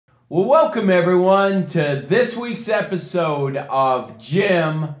Well, welcome everyone to this week's episode of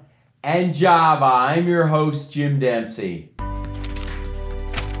Jim and Java. I'm your host, Jim Dempsey.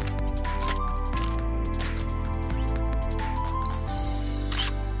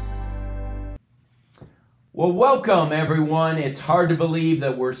 Well, welcome everyone. It's hard to believe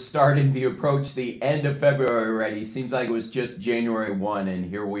that we're starting to approach the end of February already. Seems like it was just January 1 and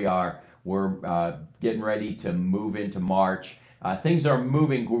here we are. We're getting ready to move into March. Things are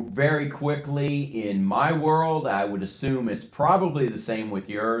moving very quickly in my world. I would assume it's probably the same with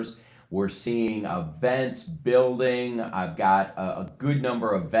yours. We're seeing events building. I've got a good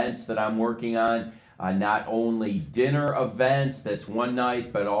number of events that I'm working on. Not only dinner events, that's one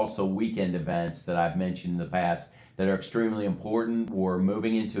night, but also weekend events that I've mentioned in the past that are extremely important. We're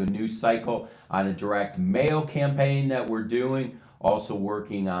moving into a new cycle on a direct mail campaign that we're doing. Also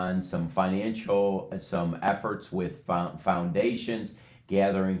working on some efforts with foundations,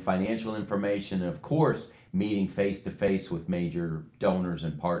 gathering financial information, and of course, meeting face-to-face with major donors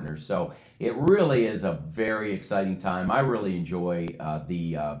and partners. So it really is a very exciting time. I really enjoy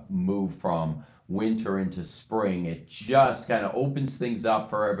the move from winter into spring. It just kind of opens things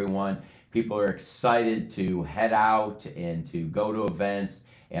up for everyone. People are excited to head out and to go to events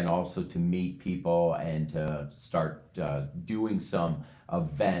and also to meet people and to start doing some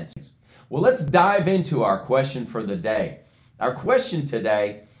events. Well, let's dive into our question for the day. Our question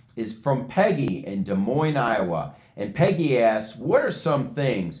today is from Peggy in Des Moines, Iowa. And Peggy asks, what are some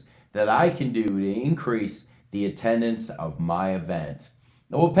things that I can do to increase the attendance of my event?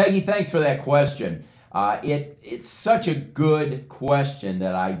 Well, Peggy, thanks for that question. It's such a good question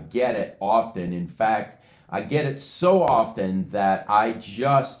that I get it often. In fact, I get it so often that I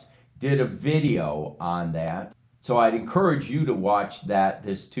just did a video on that. So I'd encourage you to watch that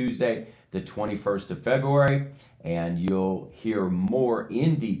this Tuesday, the 21st of February, and you'll hear more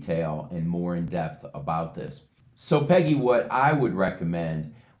in detail and more in depth about this. So Peggy, what I would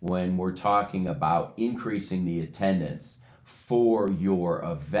recommend when we're talking about increasing the attendance for your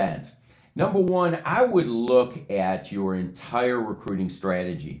event, number one, I would look at your entire recruiting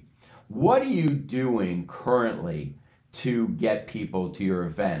strategy. What are you doing currently to get people to your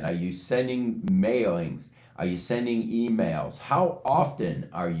event? Are you sending mailings? Are you sending emails? How often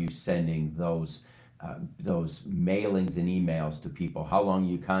are you sending those mailings and emails to people? How long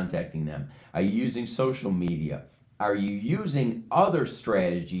are you contacting them? Are you using social media? Are you using other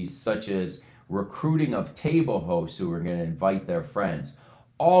strategies such as recruiting of table hosts who are going to invite their friends?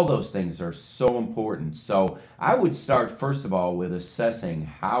 All those things are so important. So I would start first of all with assessing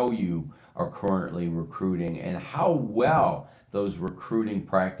how you are currently recruiting and how well those recruiting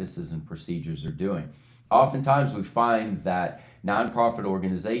practices and procedures are doing. Oftentimes we find that nonprofit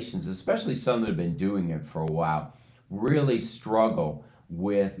organizations, especially some that have been doing it for a while, really struggle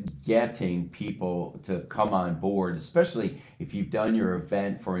with getting people to come on board, especially if you've done your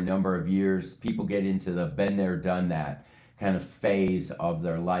event for a number of years. People get into the been there, done that kind of phase of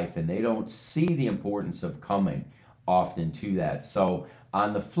their life, and they don't see the importance of coming often to that. So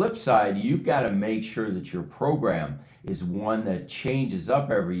on the flip side, you've got to make sure that your program is one that changes up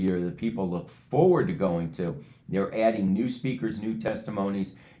every year, that people look forward to going to. You're adding new speakers, new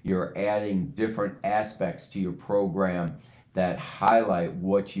testimonies. You're adding different aspects to your program that highlight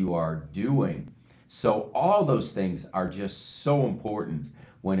what you are doing. So all those things are just so important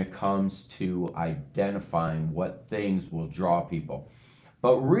when it comes to identifying what things will draw people.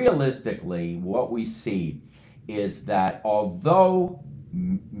 But realistically, what we see is that although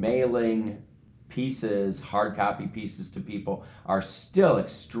mailing pieces, hard copy pieces to people are still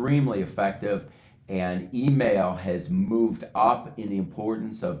extremely effective, and email has moved up in the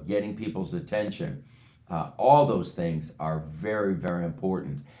importance of getting people's attention, all those things are very, very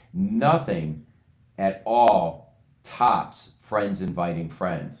important. Nothing at all tops friends inviting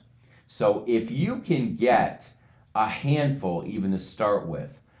friends. So if you can get a handful even to start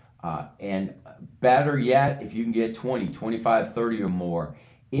with, and better yet, if you can get 20, 25, 30 or more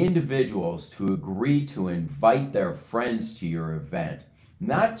individuals to agree to invite their friends to your event,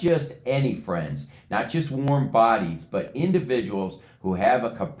 not just any friends, not just warm bodies, but individuals who have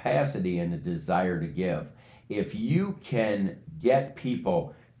a capacity and a desire to give. If you can get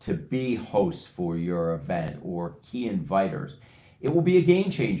people to be hosts for your event or key inviters, it will be a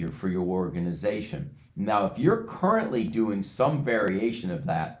game changer for your organization. Now, if you're currently doing some variation of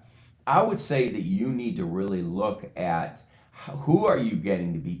that, I would say that you need to really look at who are you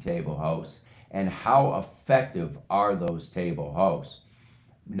getting to be table hosts and how effective are those table hosts.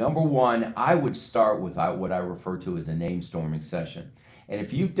 Number one, I would start with what I refer to as a name storming session. And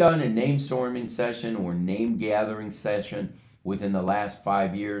if you've done a name storming session or name gathering session, within the last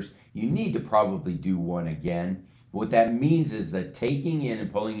 5 years, you need to probably do one again. What that means is that taking in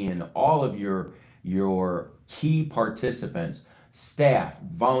and pulling in all of your key participants, staff,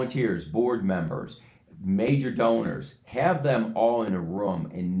 volunteers, board members, major donors, have them all in a room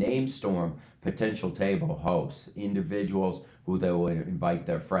and name storm potential table hosts, individuals who they will invite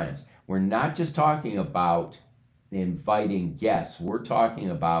their friends. We're not just talking about inviting guests, we're talking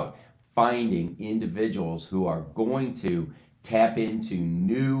about finding individuals who are going to tap into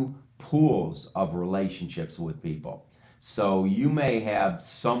new pools of relationships with people. So you may have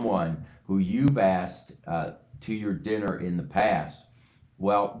someone who you've asked to your dinner in the past.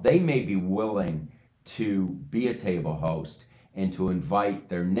 Well, they may be willing to be a table host and to invite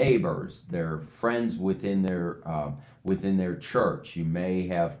their neighbors, their friends within their church. They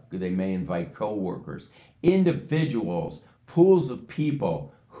may invite coworkers, individuals, pools of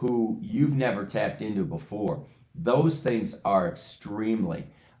people who you've never tapped into before. Those things are extremely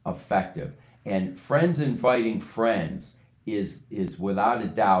effective. And friends inviting friends is without a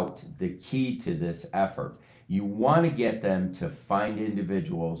doubt the key to this effort. You want to get them to find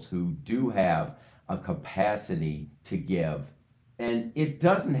individuals who do have a capacity to give. And it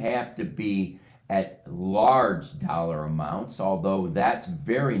doesn't have to be at large dollar amounts, although that's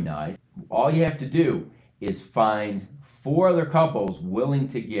very nice. All you have to do is find 4 other couples willing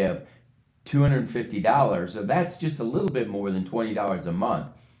to give $250. So that's just a little bit more than $20 a month.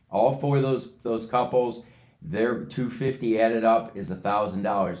 All 4 of those couples, their $250 added up is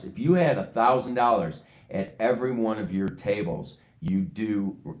 $1,000. If you had $1,000 at every one of your tables, you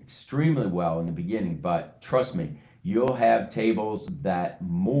do extremely well in the beginning, but trust me, you'll have tables that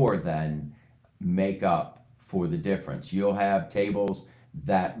more than make up for the difference. You'll have tables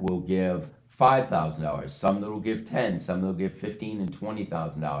that will give $5,000, some that will give $10,000, some that will give $15,000 and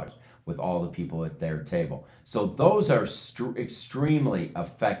 $20,000 with all the people at their table. So those are extremely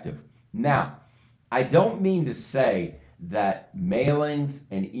effective. Now, I don't mean to say that mailings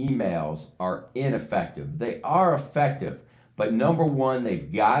and emails are ineffective. They are effective, but number one,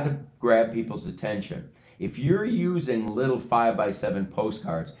 they've got to grab people's attention. If you're using little 5x7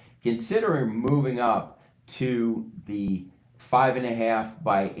 postcards, consider moving up to the 5.5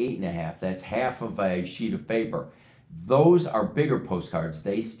 by 8.5. That's half of a sheet of paper. Those are bigger postcards.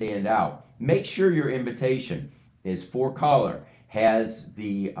 They stand out. Make sure your invitation is 4-color, has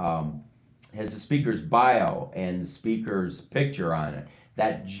the speaker's bio and the speaker's picture on it.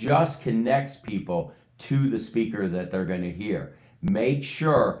 That just connects people to the speaker that they're going to hear. Make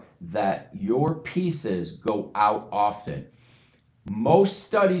sure that your pieces go out often. Most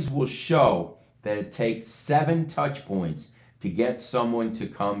studies will show that it takes 7 touch points to get someone to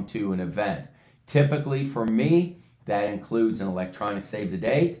come to an event. Typically for me, that includes an electronic save the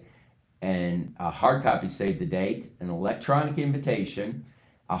date, and a hard copy save the date, an electronic invitation,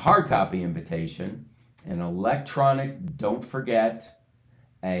 a hard copy invitation, an electronic don't forget,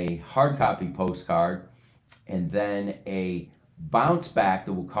 a hard copy postcard, and then a bounce back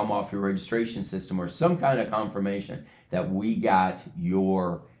that will come off your registration system or some kind of confirmation that we got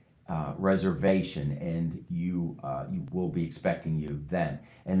your reservation, and you will be expecting you then.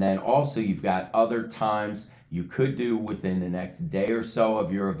 And then also you've got other times you could do within the next day or so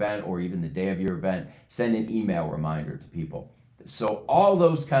of your event, or even the day of your event, send an email reminder to people. So all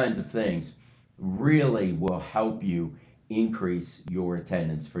those kinds of things really will help you increase your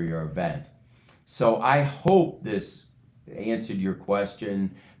attendance for your event. So I hope this answered your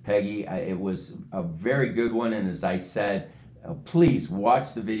question, Peggy. It was a very good one, and as I said, please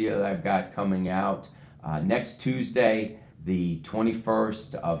watch the video that I've got coming out next Tuesday, the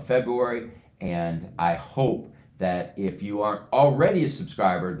 21st of February, and I hope that if you aren't already a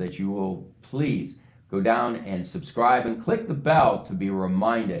subscriber, that you will please go down and subscribe and click the bell to be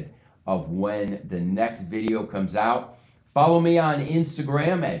reminded of when the next video comes out. Follow me on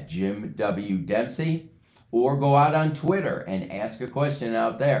Instagram at Jim W. Dempsey, or go out on Twitter and ask a question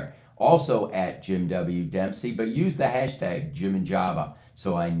out there, also at Jim W. Dempsey, but use the hashtag Jim and Java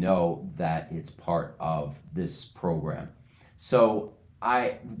so I know that it's part of this program. So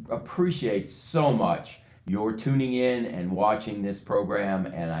I appreciate so much your tuning in and watching this program,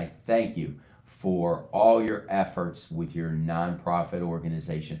 and I thank you for all your efforts with your nonprofit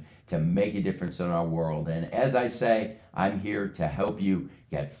organization to make a difference in our world. And as I say, I'm here to help you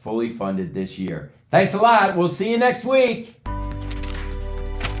get fully funded this year. Thanks a lot. We'll see you next week.